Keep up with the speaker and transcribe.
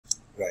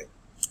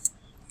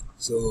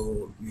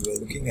So we were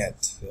looking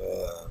at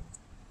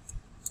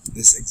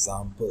this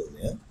example,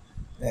 and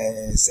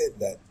I said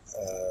that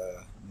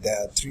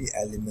there are three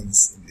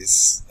elements in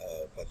this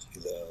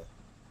particular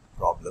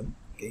problem.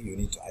 Okay, you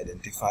need to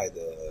identify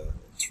the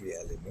three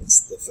elements.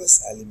 The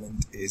first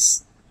element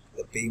is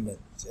the payment.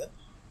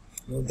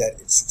 Note that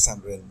it's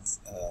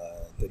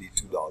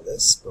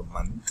 $632 per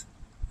month,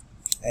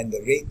 and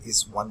the rate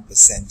is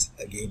 1%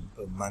 again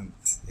per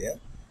month.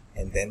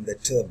 And then the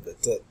term, the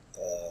third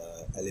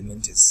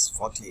element is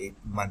 48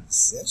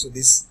 months. So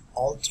this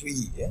all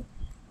three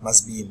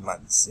must be in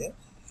months.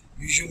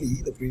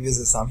 Usually the previous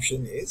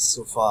assumption is,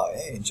 so far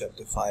in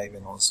chapter 5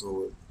 and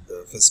also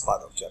the first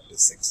part of chapter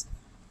 6,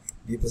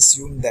 we've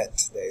assumed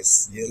that there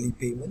is yearly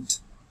payment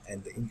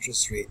and the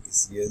interest rate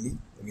is yearly.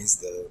 That means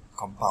the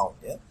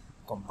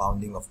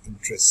compounding of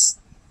interest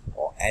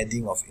or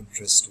adding of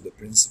interest to the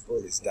principal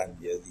is done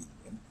yearly.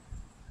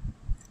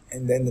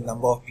 And then the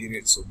number of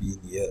periods will be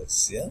in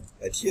years.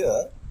 But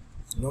here,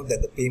 note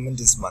that the payment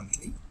is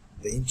monthly,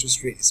 the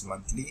interest rate is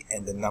monthly,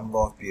 and the number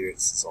of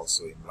periods is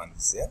also in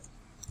months.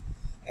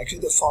 Actually,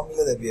 the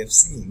formula that we have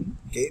seen,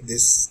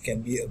 this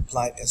can be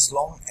applied as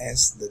long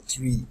as the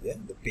three,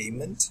 the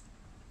payment,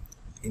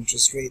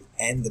 interest rate,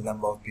 and the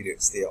number of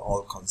periods, they are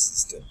all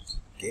consistent.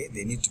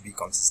 They need to be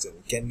consistent.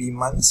 It can be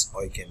months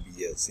or it can be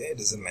years. It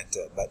doesn't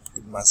matter, but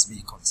it must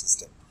be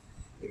consistent.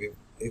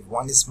 If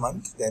one is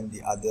month, then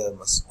the other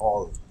must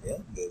all,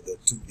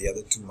 the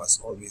other two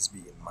must always be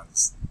in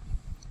months.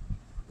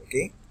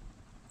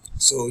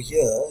 So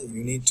here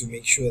you need to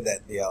make sure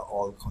that they are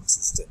all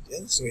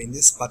consistent. So in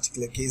this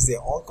particular case, they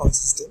are all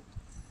consistent,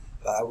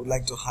 but I would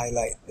like to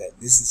highlight that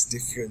this is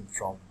different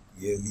from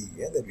yearly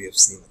that we have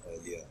seen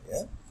earlier.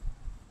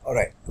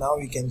 Alright, now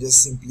we can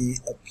just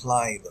simply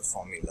apply the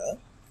formula.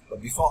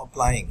 But before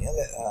applying,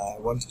 I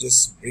want to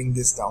just bring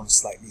this down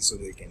slightly so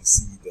that you can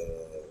see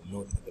the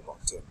note at the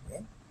bottom.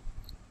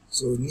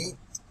 So need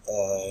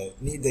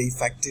the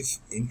effective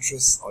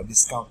interest or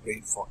discount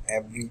rate for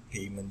every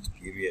payment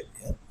period.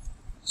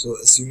 So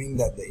assuming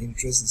that the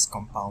interest is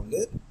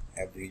compounded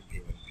every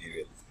payment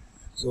period.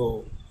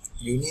 So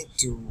you need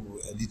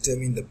to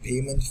determine the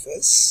payment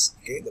first.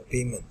 The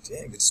payment,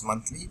 if it's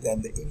monthly,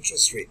 then the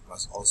interest rate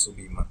must also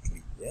be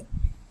monthly.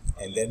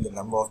 And then the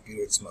number of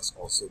periods must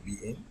also be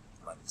in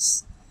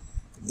months.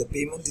 If the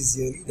payment is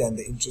yearly, then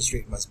the interest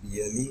rate must be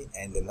yearly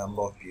and the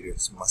number of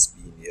periods must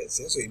be in years.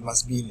 So it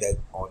must be in that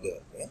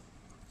order.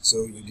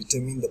 So you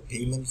determine the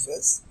payment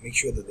first, make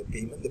sure that the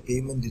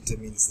payment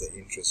determines the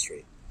interest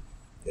rate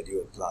that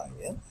you apply,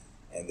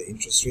 and the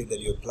interest rate that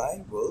you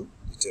apply will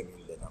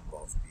determine the number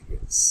of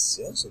periods.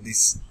 So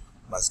this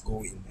must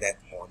go in that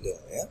order.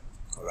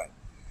 Alright.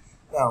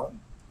 Now,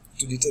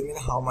 to determine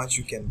how much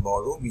you can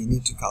borrow, we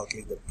need to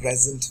calculate the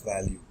present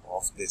value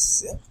of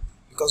this.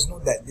 Because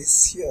note that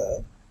this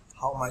here,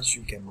 how much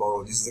you can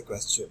borrow, this is the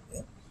question.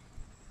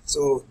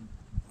 So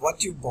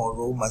what you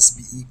borrow must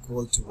be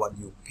equal to what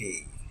you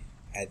pay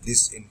at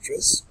this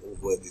interest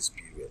over this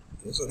period.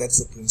 So that's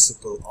the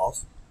principle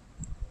of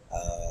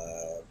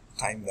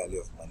time value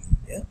of money.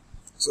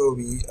 So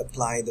we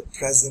apply the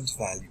present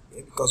value,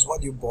 because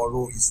what you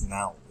borrow is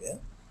now.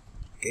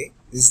 This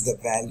is the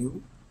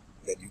value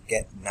that you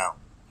get now.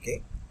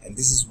 And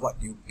this is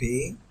what you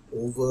pay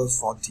over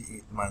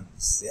 48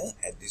 months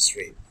at this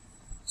rate.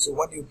 So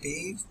what you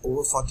pay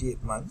over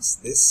 48 months,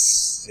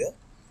 this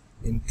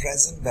in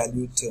present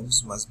value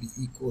terms must be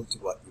equal to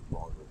what you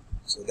borrow.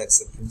 So that's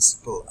the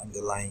principle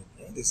underlying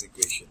this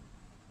equation.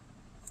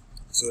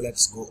 So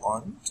let's go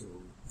on to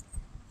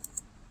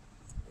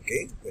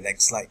the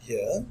next slide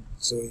here.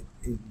 So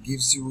it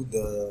gives you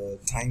the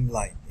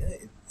timeline.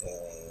 It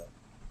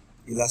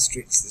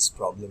illustrates this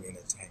problem in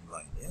a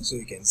timeline. So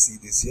you can see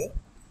this here.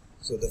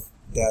 So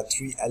there are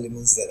three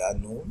elements that are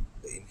known.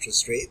 The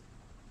interest rate,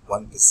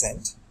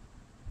 1%.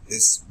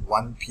 This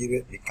one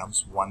period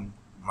becomes 1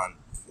 month.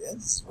 This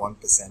is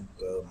 1%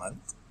 per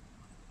month.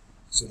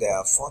 So there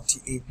are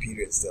 48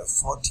 periods. There are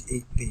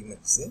 48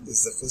 payments.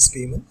 This is the first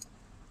payment,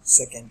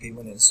 second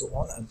payment, and so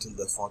on until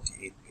the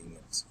 48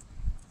 payments.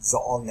 These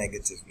are all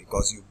negative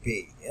because you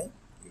pay. You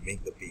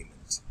make the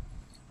payment.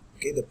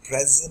 The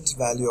present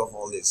value of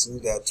all this. So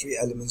there are three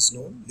elements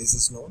known. This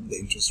is known: the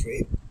interest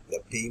rate,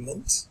 the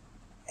payment,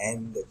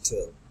 and the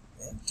term.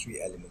 Three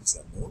elements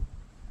are known.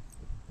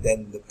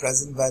 Then the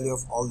present value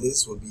of all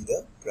this will be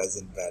the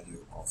present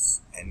value of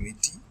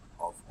annuity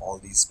of all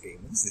these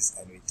payments, this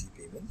annuity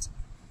payment.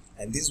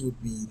 And this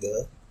would be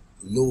the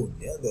loan,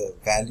 the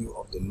value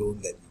of the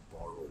loan that you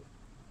borrow.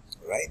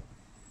 Right?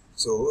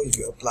 So if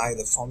you apply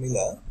the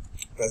formula,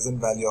 present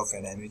value of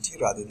an annuity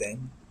rather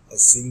than a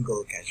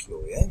single cash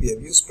flow. We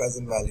have used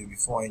present value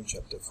before in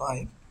chapter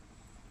 5.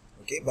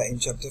 But in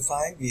chapter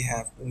 5 we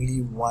have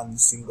only one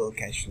single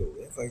cash flow.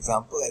 For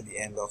example, at the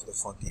end of the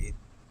 48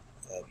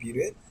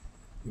 period,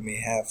 you may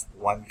have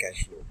one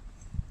cash flow.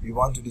 We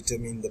want to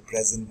determine the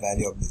present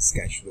value of this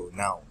cash flow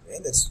now.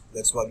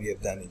 That's what we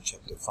have done in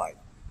chapter 5.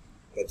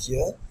 But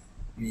here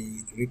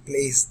we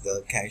replace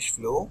the cash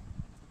flow,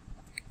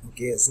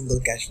 a single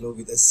cash flow,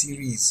 with a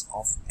series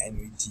of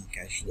annuity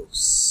cash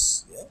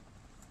flows.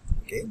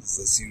 Okay, this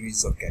is a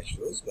series of cash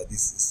flows, but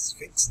this is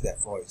fixed,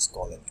 therefore it's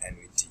called an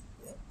annuity.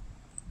 Yeah?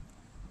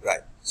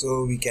 Right,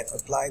 so we can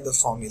apply the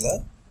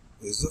formula.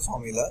 This is the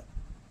formula.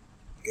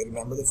 Okay,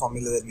 remember the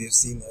formula that we have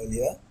seen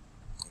earlier.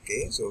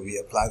 Okay, so we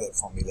apply that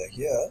formula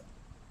here.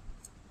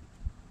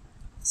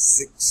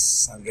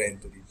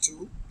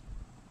 632.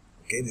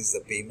 Okay, this is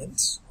the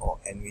payment or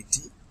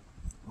annuity,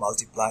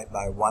 multiplied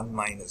by 1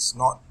 minus,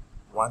 not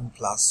 1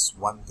 plus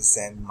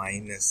 1%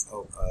 minus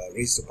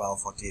raised to the power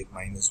 48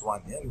 minus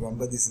 1. Yeah,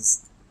 remember this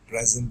is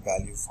present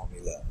value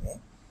formula. Yeah,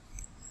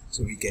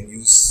 so we can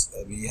use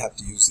we have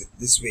to use it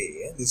this way.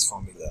 Yeah? This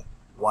formula,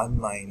 1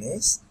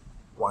 minus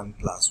 1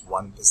 plus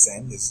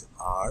 1% is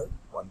R,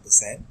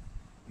 1%,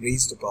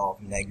 raised to the power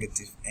of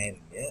negative n.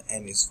 Yeah,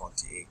 n is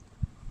 48.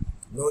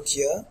 Note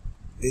here,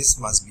 this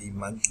must be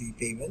monthly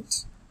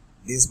payment,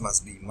 this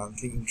must be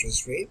monthly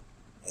interest rate,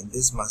 and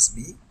this must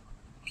be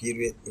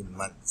period in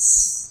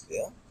months.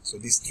 Yeah, so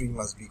these three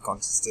must be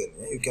consistent.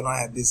 Yeah? You cannot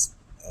have this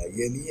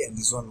yearly and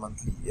this one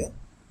monthly. Yeah,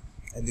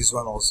 and this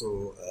one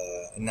also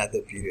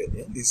another period.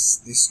 Yeah,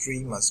 this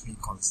three must be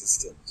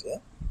consistent. Yeah,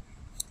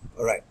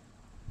 all right.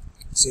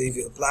 So if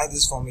you apply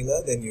this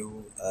formula, then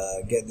you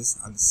get this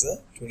answer,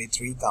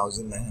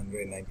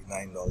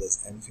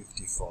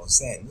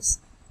 $23,999.54,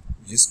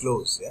 which is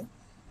close. Yeah,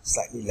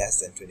 slightly less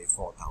than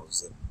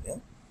 24,000. Yeah.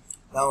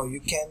 Now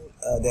you can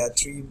there are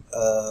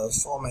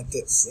four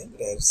methods.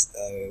 Yeah,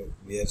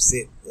 we have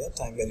said, yeah,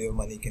 time value of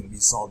money can be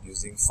solved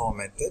using 4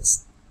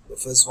 methods. The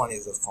first one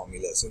is the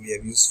formula. So we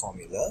have used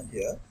formula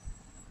here.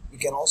 We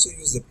can also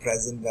use the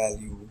present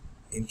value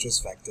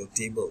interest factor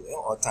table, yeah,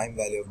 or time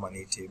value of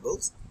money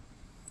tables.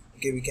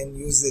 Okay, we can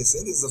use this.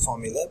 Yeah, this is the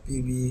formula.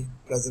 PV,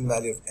 present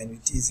value of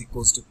annuity, is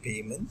equals to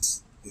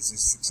payment. This is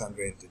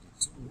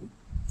 632.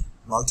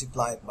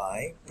 Multiplied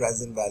by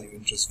present value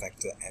interest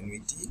factor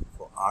annuity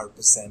for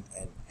R%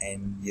 and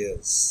N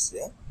years.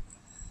 Yeah.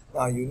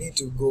 Now you need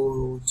to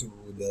go to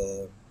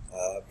the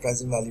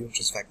present value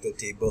interest factor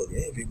table.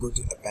 Yeah. If you go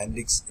to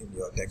appendix in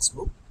your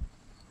textbook,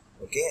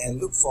 okay, and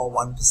look for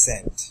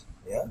 1%.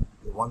 Yeah,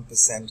 the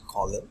 1%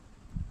 column.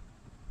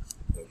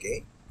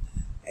 Okay,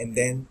 and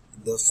then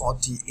the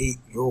 48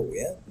 row.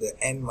 Yeah, the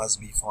N must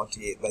be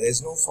 48, but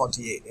there's no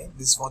 48. Yeah,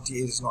 this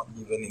 48 is not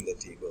given in the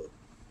table.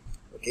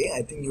 Okay,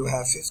 I think you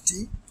have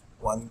 50,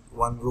 one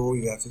row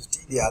you have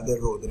 50, the other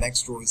row, the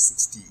next row is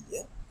 60.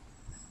 Yeah,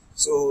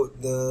 so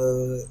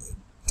the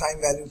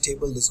time value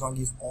table does not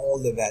give all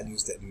the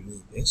values that you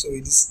need. Yeah? So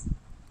it is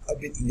a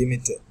bit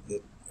limited.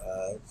 The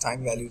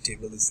time value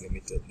table is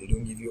limited. They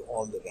don't give you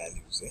all the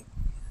values. Yeah?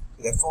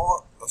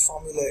 Therefore, a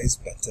formula is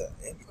better,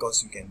 yeah?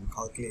 Because you can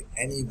calculate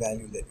any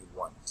value that you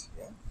want.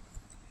 Yeah?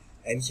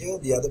 And here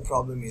the other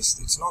problem is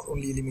it's not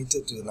only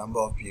limited to the number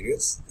of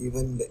periods,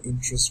 even the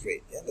interest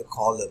rate, yeah, the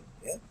column.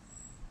 Yeah?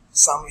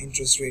 Some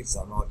interest rates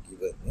are not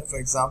given. Yeah? For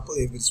example,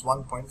 if it's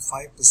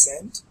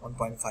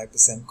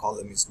 1.5%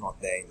 column is not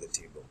there in the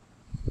table.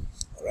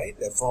 Alright,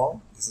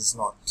 therefore this is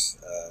not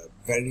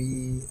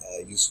very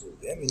useful.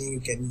 Yeah? Meaning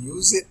you can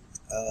use it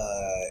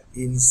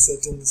in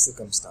certain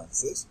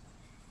circumstances,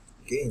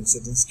 okay, in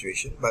certain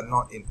situations, but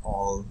not in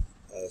all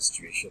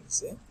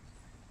situations. Yeah?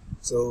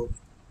 So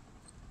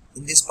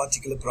in this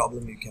particular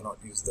problem, you cannot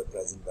use the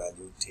present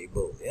value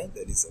table, yeah,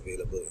 that is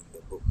available in the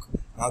book.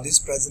 Now this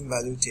present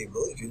value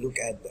table, if you look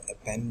at the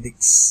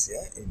appendix,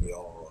 yeah, in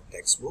your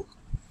textbook,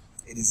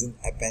 it is in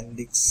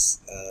appendix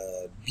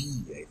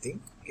B, I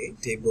think, okay,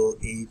 table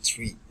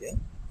A3. Yeah,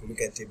 if you look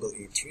at table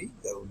A3,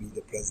 that will be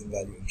the present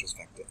value interest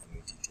factor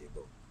annuity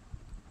table.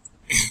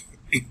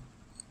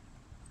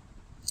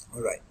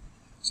 Alright,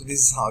 so this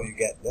is how you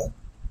get the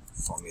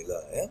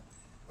formula. Yeah.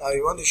 Now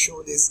you want to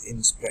show this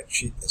in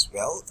spreadsheet as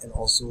well, and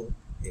also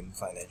in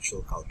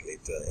financial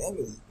calculator. Yeah,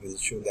 we'll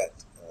show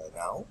that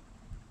now.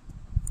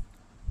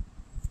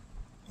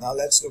 Now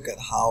let's look at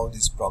how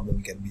this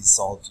problem can be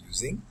solved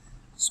using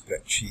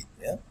spreadsheet.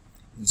 Yeah,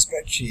 in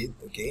spreadsheet,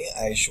 okay,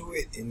 I show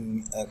it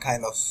in a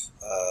kind of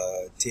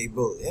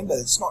table. Yeah, but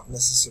it's not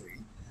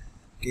necessary.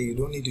 Okay, you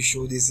don't need to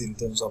show this in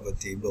terms of a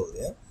table.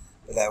 Yeah,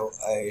 but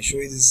I show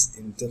you this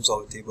in terms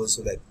of a table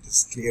so that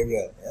it's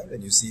clearer. Yeah,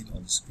 when you see it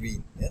on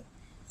screen. Yeah.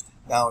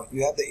 Now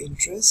you have the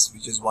interest,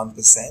 which is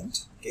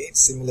 1%. Okay, it's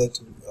similar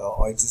to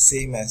or it's the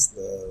same as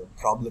the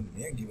problem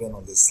here, given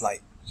on the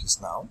slide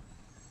just now.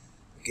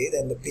 Okay,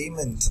 then the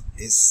payment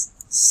is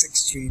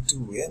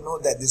 632. Yeah,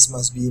 note that this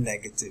must be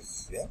negative.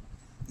 Yeah,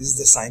 this is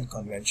the sign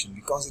convention.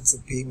 Because it's a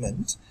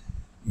payment,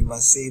 you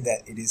must say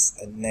that it is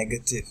a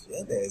negative.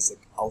 Yeah, there is an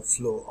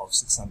outflow of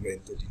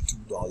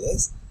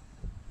 $632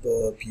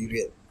 per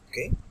period.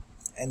 Okay,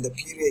 and the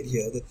period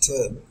here, the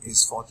term,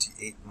 is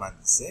 48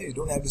 months. Yeah? You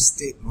don't have to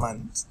state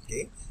months,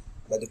 okay,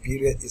 but the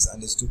period is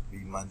understood to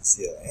be months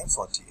here. Yeah?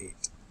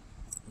 48.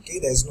 Okay,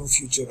 there is no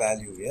future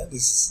value here.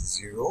 This is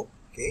 0.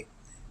 Okay,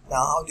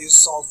 now how do you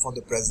solve for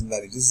the present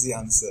value? This is the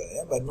answer.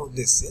 Yeah? But note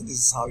this. Yeah? This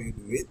is how you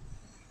do it.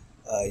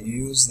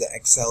 You use the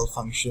Excel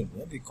function.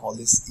 Yeah? We call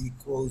this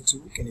equal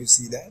to. Can you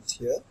see that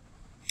here?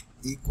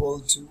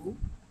 Equal to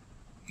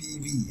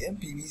PV. Yeah?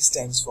 PV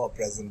stands for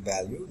present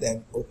value.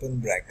 Then open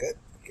bracket.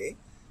 Okay.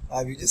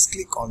 If you just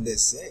click on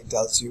this, yeah, it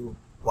tells you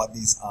what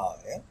these are.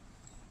 Yeah,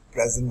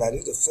 present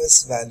value, the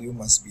first value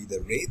must be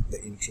the rate,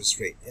 the interest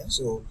rate. Yeah,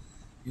 so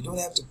you don't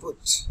have to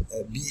put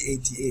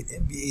B88.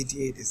 And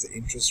B88 is the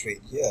interest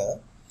rate here.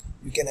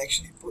 You can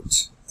actually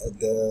put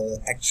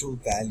the actual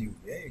value.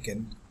 Yeah, you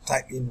can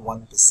type in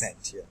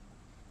 1% here.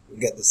 You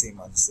get the same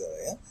answer.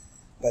 Yeah,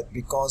 but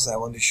because I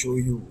want to show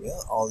you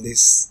all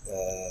this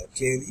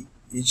clearly,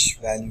 each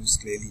values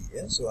clearly.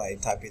 Yeah, so I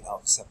type it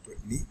out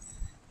separately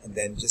and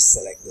then just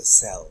select the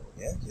cell.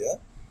 Yeah, here.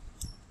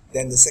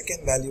 Then the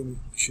second value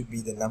should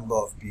be the number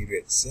of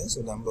periods. Yeah?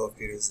 So number of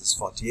periods is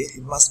 48.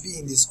 It must be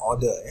in this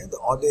order. Yeah? The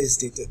order is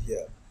stated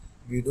here.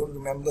 If you don't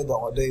remember the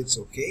order, it's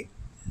okay.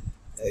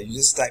 You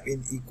just type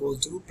in equal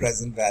to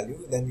present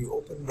value. Then you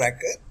open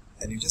bracket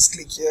and you just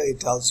click here.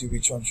 It tells you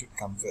which one should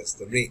come first.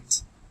 The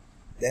rate.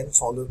 Then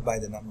followed by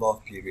the number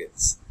of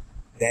periods.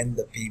 Then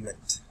the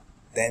payment.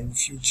 Then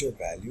future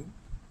value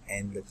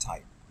and the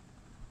type.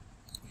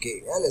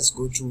 Okay, yeah, let's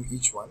go through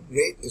each one.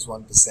 Rate is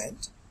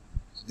 1%.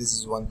 This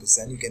is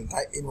 1%. You can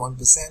type in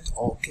 1%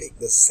 or click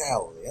the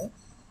cell, yeah,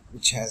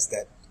 which has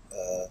that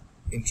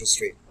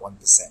interest rate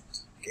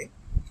 1%. Okay.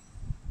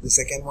 The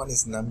second one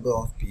is number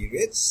of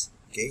periods.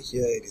 Okay,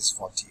 here it is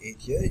 48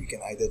 here. You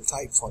can either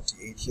type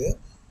 48 here,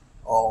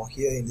 or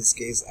here in this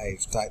case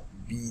I've typed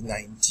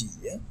B90,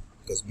 yeah,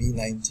 because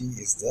B90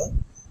 is the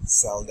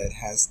cell that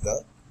has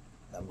the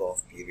number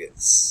of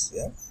periods.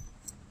 Yeah.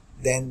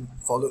 Then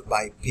followed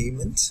by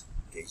payment.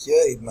 Okay,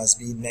 here it must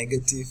be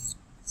negative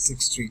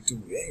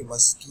 632. Yeah, you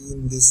must key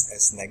in this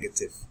as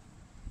negative.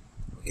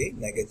 Okay,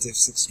 negative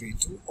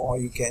 632, or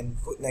you can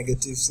put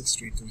negative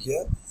 632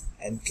 here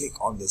and click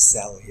on the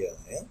cell here.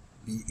 Yeah,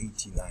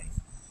 B89.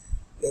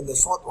 Then the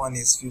fourth one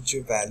is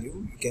future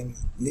value. You can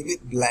leave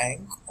it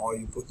blank or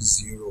you put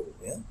 0.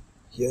 Yeah,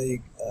 here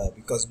you,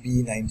 because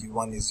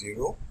B91 is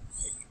 0,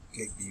 I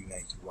click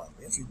B91.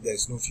 Yeah? There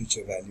is no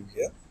future value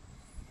here.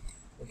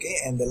 Okay,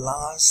 and the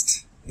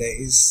last, there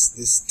is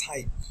this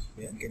type.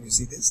 Yeah, can you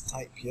see this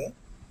type here?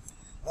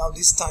 Now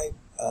this type,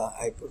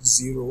 I put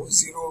 0.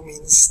 0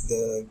 means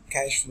the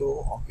cash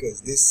flow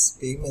occurs. This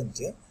payment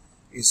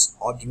is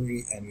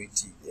ordinary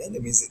annuity. Yeah?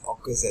 That means it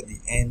occurs at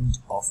the end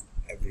of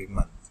every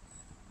month,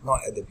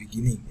 not at the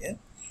beginning. Yeah?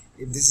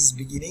 If this is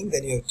beginning,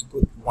 then you have to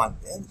put 1.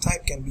 Yeah? The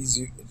type can be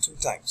two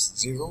types,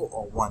 0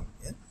 or 1.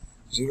 Yeah?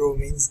 0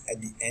 means at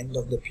the end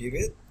of the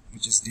period,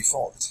 which is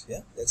default.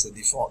 Yeah? That's a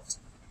default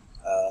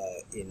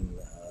in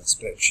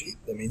spreadsheet.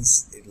 That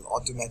means it will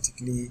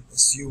automatically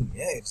assume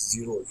it's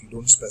 0 if you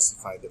don't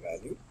specify the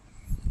value.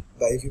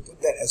 But if you put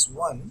that as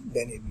 1,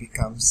 then it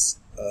becomes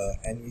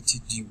annuity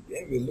due.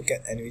 Yeah? We'll look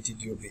at annuity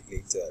due a bit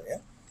later.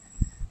 Yeah?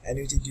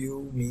 Annuity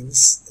due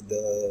means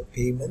the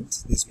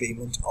payment. This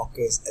payment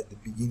occurs at the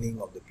beginning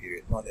of the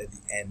period, not at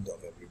the end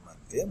of every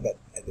month. Yeah? But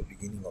at the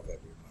beginning of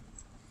every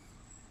month.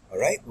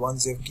 Alright,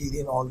 once you've keyed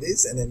in all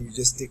this, and then you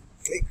just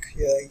click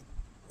here.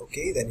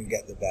 Okay, then you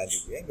get the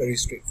value. Yeah? Very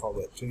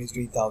straightforward.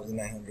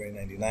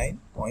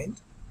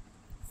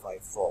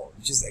 23,999.54,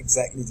 which is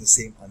exactly the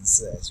same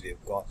answer as we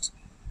have got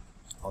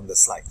on the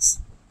slides.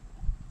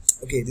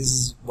 Okay, this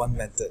is one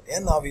method.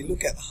 And now we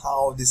look at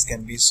how this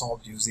can be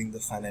solved using the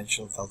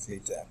financial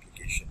calculator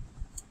application.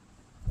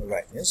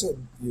 Alright, yeah, so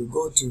you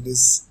go to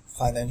this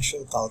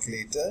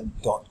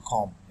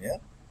financialcalculator.com. Yeah?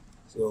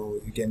 So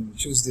you can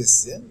choose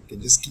this. Yeah? You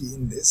can just key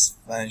in this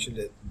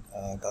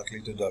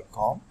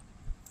financialcalculator.com.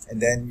 And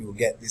then you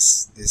get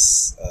this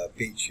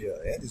page here,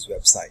 yeah, this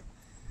website.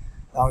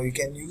 Now you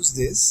can use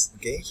this.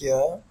 Okay,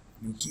 here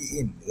you key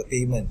in the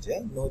payment.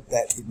 Yeah, note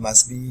that it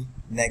must be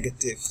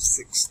negative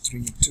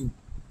 632.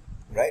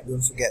 Right,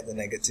 don't forget the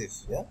negative.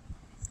 Yeah,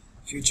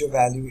 future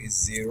value is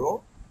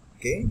 0.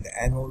 Okay, the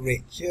annual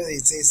rate here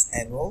it says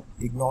annual.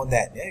 Ignore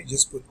that. Yeah, you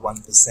just put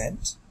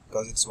 1%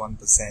 because it's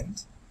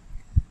 1%.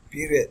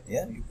 Period.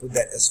 Yeah, you put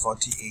that as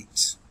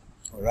 48.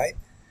 All right.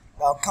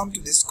 Now come to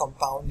this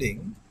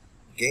compounding.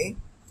 Okay.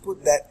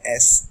 Put that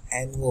as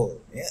annual,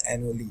 yeah,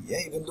 annually,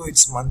 yeah, even though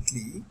it's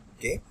monthly,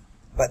 okay,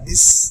 but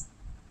this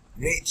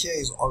rate here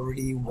is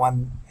already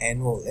 1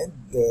 annual, and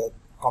the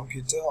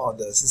computer or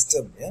the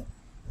system, yeah,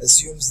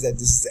 assumes that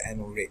this is the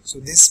annual rate. So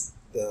this,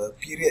 the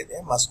period,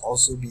 yeah, must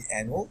also be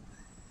annual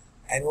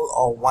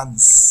or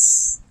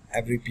once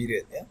every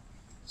period, yeah.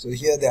 So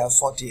here there are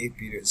 48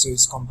 periods, so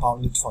it's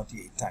compounded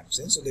 48 times,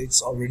 yeah? So that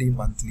it's already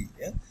monthly,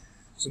 yeah.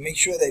 So make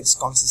sure that it's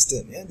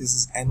consistent, yeah. This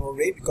is annual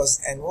rate because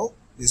annual,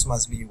 this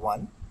must be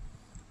 1.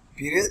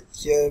 Period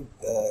here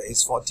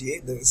is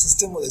 48. The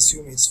system will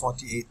assume it's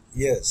 48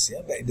 years,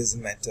 yeah, but it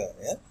doesn't matter,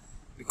 yeah,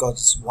 because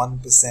it's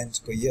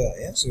 1% per year,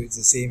 yeah. So it's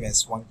the same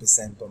as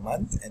 1% per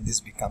month, and this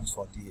becomes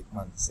 48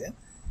 months, yeah.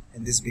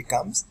 And this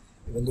becomes,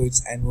 even though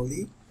it's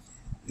annually,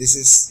 this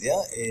is,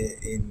 yeah,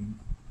 in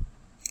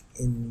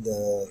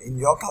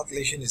your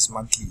calculation is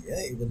monthly,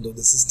 yeah, even though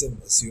the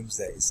system assumes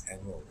that it's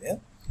annual, yeah.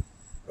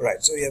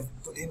 Alright, so you have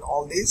put in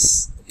all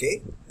this,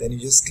 okay, then you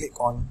just click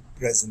on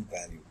present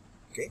value,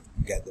 okay,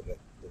 you get the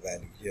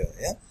value here,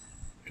 yeah,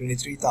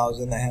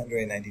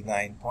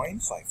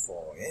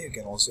 23,999.54. Yeah, you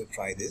can also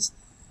try this.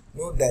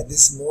 Note that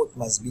this mode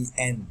must be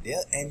end.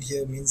 Yeah, end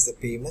here means the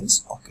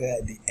payments occur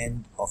at the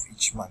end of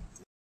each month.